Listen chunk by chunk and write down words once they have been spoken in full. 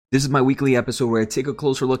This is my weekly episode where I take a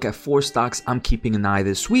closer look at 4 stocks I'm keeping an eye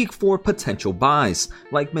this week for potential buys.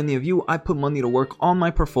 Like many of you, I put money to work on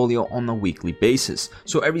my portfolio on a weekly basis.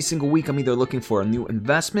 So every single week I'm either looking for a new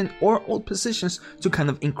investment or old positions to kind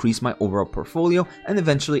of increase my overall portfolio and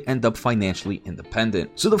eventually end up financially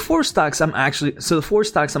independent. So the 4 stocks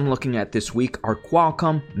I'm looking at this week are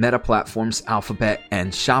Qualcomm, Meta Platforms, Alphabet,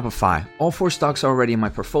 and Shopify. All 4 stocks are already in my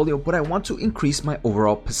portfolio, but I want to increase my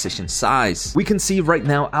overall position size. We can see right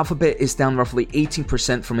now Alphabet is down roughly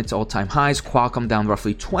 18% from its all-time highs, Qualcomm down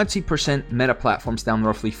roughly 20%, Meta Platforms down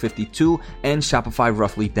roughly 52%, and Shopify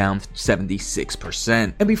roughly down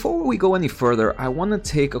 76%. And before we go any further, I want to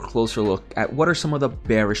take a closer look at what are some of the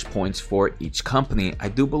bearish points for each company. I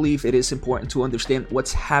do believe it is important to understand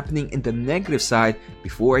what's happening in the negative side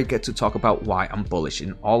before I get to talk about why I'm bullish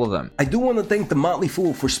in all of them. I do want to thank The Motley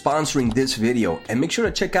Fool for sponsoring this video, and make sure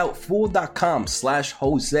to check out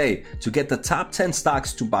fool.com/Jose to get the top 10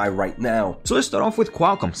 stocks to buy right now. So let's start off with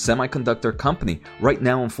Qualcomm, semiconductor company. Right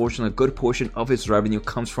now, unfortunately, a good portion of its revenue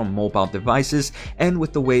comes from mobile devices, and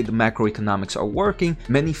with the way the macroeconomics are working,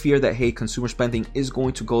 many fear that, hey, consumer spending is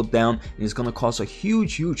going to go down and is going to cause a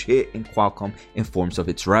huge hit in Qualcomm in forms of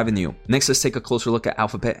its revenue. Next, let's take a closer look at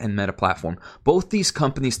Alphabet and Meta Platform. Both these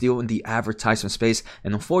companies deal in the advertisement space,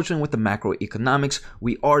 and unfortunately with the macroeconomics,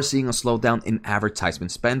 we are seeing a slowdown in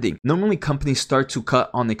advertisement spending. Normally, companies start to cut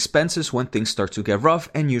on expenses when things start to get rough,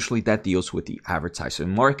 and usually that deals with the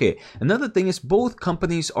advertising market. Another thing is both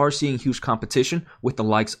companies are seeing huge competition with the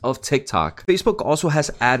likes of TikTok. Facebook also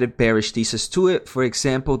has added bearish thesis to it. For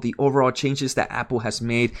example, the overall changes that Apple has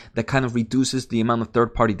made that kind of reduces the amount of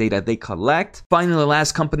third-party data they collect. Finally, the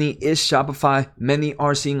last company is Shopify. Many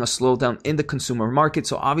are seeing a slowdown in the consumer market,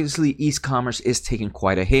 so obviously e-commerce is taking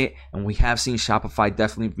quite a hit, and we have seen Shopify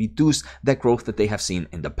definitely reduce that growth that they have seen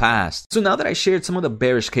in the past. So now that I shared some of the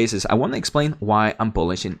bearish cases, I want to explain why I'm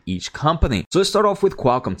bullish in each company. So let's start off with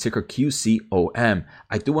Qualcomm, ticker QCOM.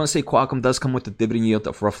 I do want to say Qualcomm does come with a dividend yield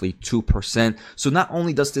of roughly 2%. So not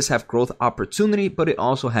only does this have growth opportunity, but it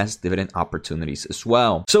also has dividend opportunities as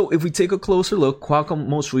well. So if we take a closer look, Qualcomm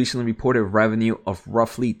most recently reported revenue of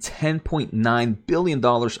roughly $10.9 billion,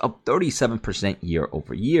 up 37% year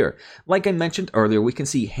over year. Like I mentioned earlier, we can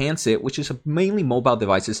see handset, which is mainly mobile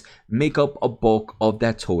devices, make up a bulk of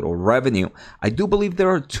that total revenue. I do believe there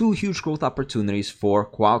are 2 huge growth opportunities for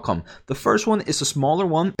Qualcomm. The first one is a smaller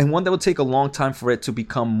one, and one that will take a long time for it to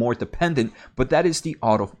become more dependent, but that is the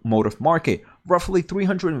automotive market. Roughly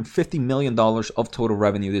 $350 million of total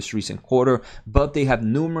revenue this recent quarter, but they have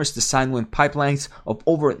numerous design win pipelines of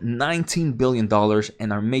over $19 billion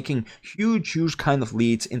and are making huge kind of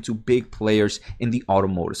leads into big players in the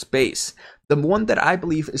automotive space. The one that I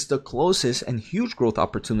believe is the closest and huge growth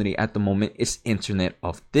opportunity at the moment is Internet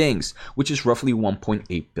of Things, which is roughly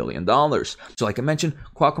 $1.8 billion. So like I mentioned,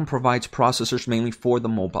 Qualcomm provides processors mainly for the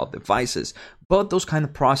mobile devices, but those kind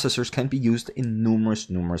of processors can be used in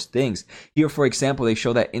numerous things. Here, for example, they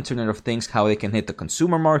show that Internet of Things, how they can hit the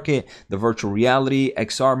consumer market, the virtual reality,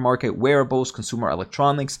 XR market, wearables, consumer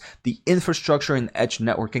electronics, the infrastructure and edge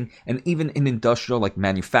networking, and even in industrial like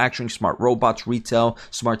manufacturing, smart robots, retail,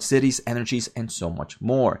 smart cities, energies, and so much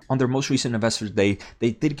more. On their most recent Investors Day, they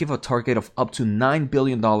did give a target of up to $9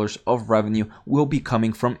 billion of revenue will be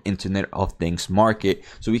coming from Internet of Things market.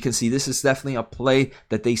 So we can see this is definitely a play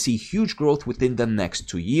that they see huge growth within the next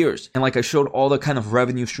 2 years. And like I showed all the kind of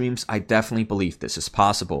revenue streams, I definitely believe this is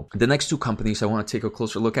possible. The next 2 companies I want to take a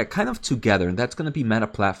closer look at kind of together, and that's going to be Meta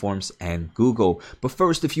Platforms and Google. But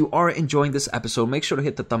first, if you are enjoying this episode, make sure to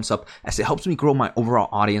hit the thumbs up as it helps me grow my overall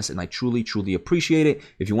audience, and I truly appreciate it.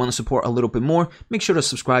 If you want to support a little bit more, make sure to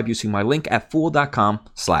subscribe using my link at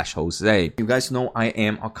fool.com/Jose. You guys know I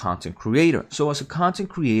am a content creator. So as a content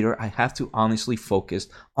creator, I have to honestly focus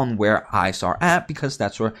on where eyes are at, because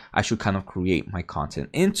that's where I should kind of create my content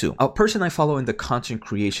into. A person I follow in the content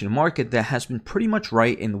creation market that has been pretty much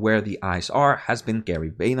right in where the eyes are has been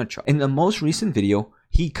Gary Vaynerchuk. In the most recent video,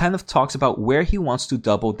 he kind of talks about where he wants to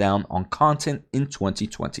double down on content in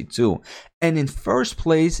 2022. And in first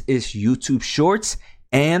place is YouTube Shorts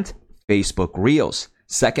and Facebook Reels.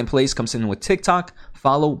 Second place comes in with TikTok,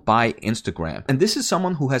 followed by Instagram. And this is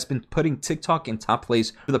someone who has been putting TikTok in top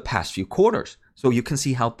place for the past few quarters. So you can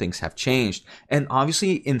see how things have changed. And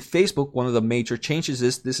obviously in Facebook, one of the major changes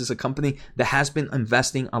is this is a company that has been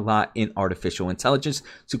investing a lot in artificial intelligence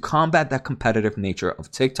to combat that competitive nature of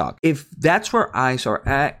TikTok. If that's where eyes are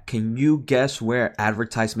at, can you guess where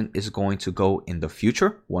advertisement is going to go in the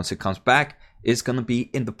future once it comes back? is going to be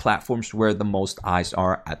in the platforms where the most eyes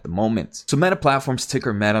are at the moment. So Meta Platforms,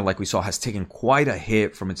 ticker Meta, like we saw, has taken quite a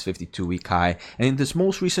hit from its 52-week high. And in this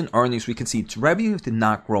most recent earnings, we can see its revenue did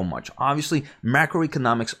not grow much. Obviously,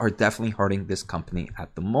 macroeconomics are definitely hurting this company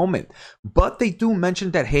at the moment. But they do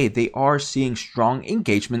mention that, hey, they are seeing strong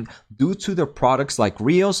engagement due to their products like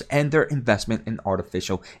Reels and their investment in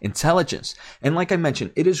artificial intelligence. And like I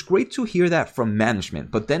mentioned, it is great to hear that from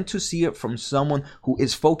management, but then to see it from someone who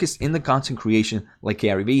is focused in the content creation like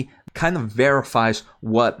Gary Vee kind of verifies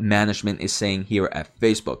what management is saying here at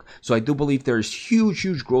Facebook. So I do believe there is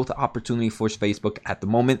huge growth opportunity for Facebook at the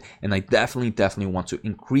moment, and I definitely want to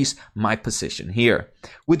increase my position here.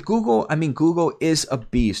 With Google, I mean, Google is a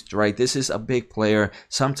beast, right? This is a big player.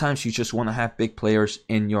 Sometimes you just want to have big players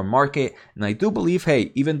in your market, and I do believe,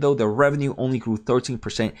 hey, even though their revenue only grew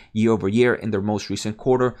 13% year over year in their most recent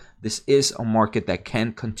quarter, this is a market that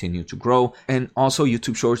can continue to grow. And also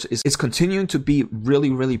YouTube Shorts is continuing to be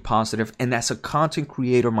really positive. And as a content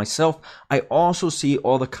creator myself, I also see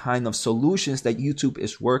all the kind of solutions that YouTube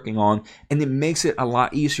is working on, and it makes it a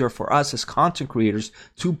lot easier for us as content creators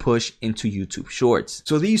to push into YouTube Shorts.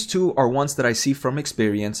 So these two are ones that I see from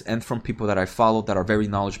experience and from people that I follow that are very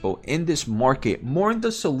knowledgeable in this market, more in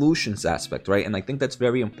the solutions aspect, right? And I think that's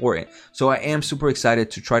very important. So I am super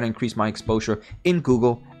excited to try to increase my exposure in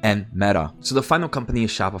Google and Meta. So the final company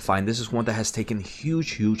is Shopify, and this is one that has taken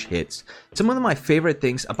huge hits. Some of my favorite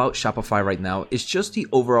things about Shopify right now is just the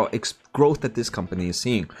overall growth that this company is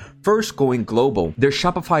seeing. First, going global. Their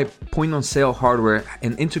Shopify point-on-sale hardware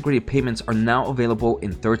and integrated payments are now available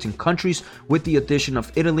in 13 countries, with the addition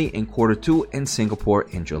of Italy in Q2 and Singapore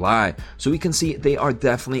in July. So we can see they are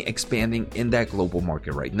definitely expanding in that global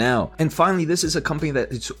market right now. And finally, this is a company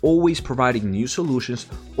that is always providing new solutions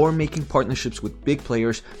or making partnerships with big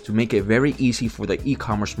players to make it very easy for the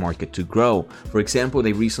e-commerce market to grow. For example,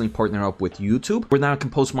 they recently partnered up with YouTube, where now I can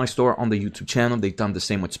post my store on the YouTube channel. They've done the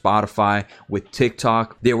same with Spotify, with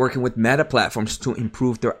TikTok. They're working with Meta Platforms to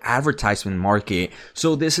improve their advertisement market.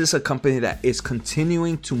 So this is a company that is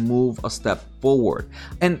continuing to move a step forward.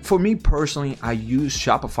 And for me personally, I use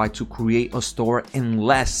Shopify to create a store in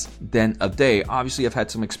less than a day. Obviously, I've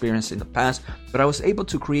had some experience in the past, but I was able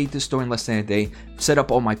to create this store in less than a day, set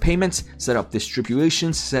up all my payments, set up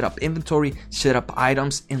distributions, set up inventory, set up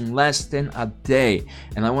items in less than a day.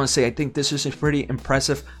 And I want to say, I think this is pretty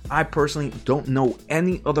impressive. I personally don't know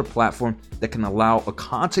any other platform that can allow a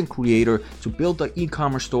content creator to build an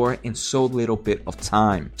e-commerce store in so little bit of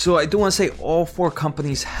time. So I do want to say all four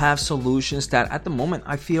companies have solutions that at the moment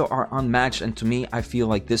I feel are unmatched, and to me, I feel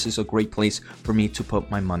like this is a great place for me to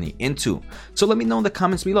put my money into. So let me know in the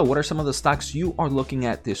comments below, what are some of the stocks you are looking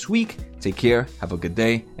at this week? Take care, have a good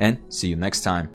day, and see you next time.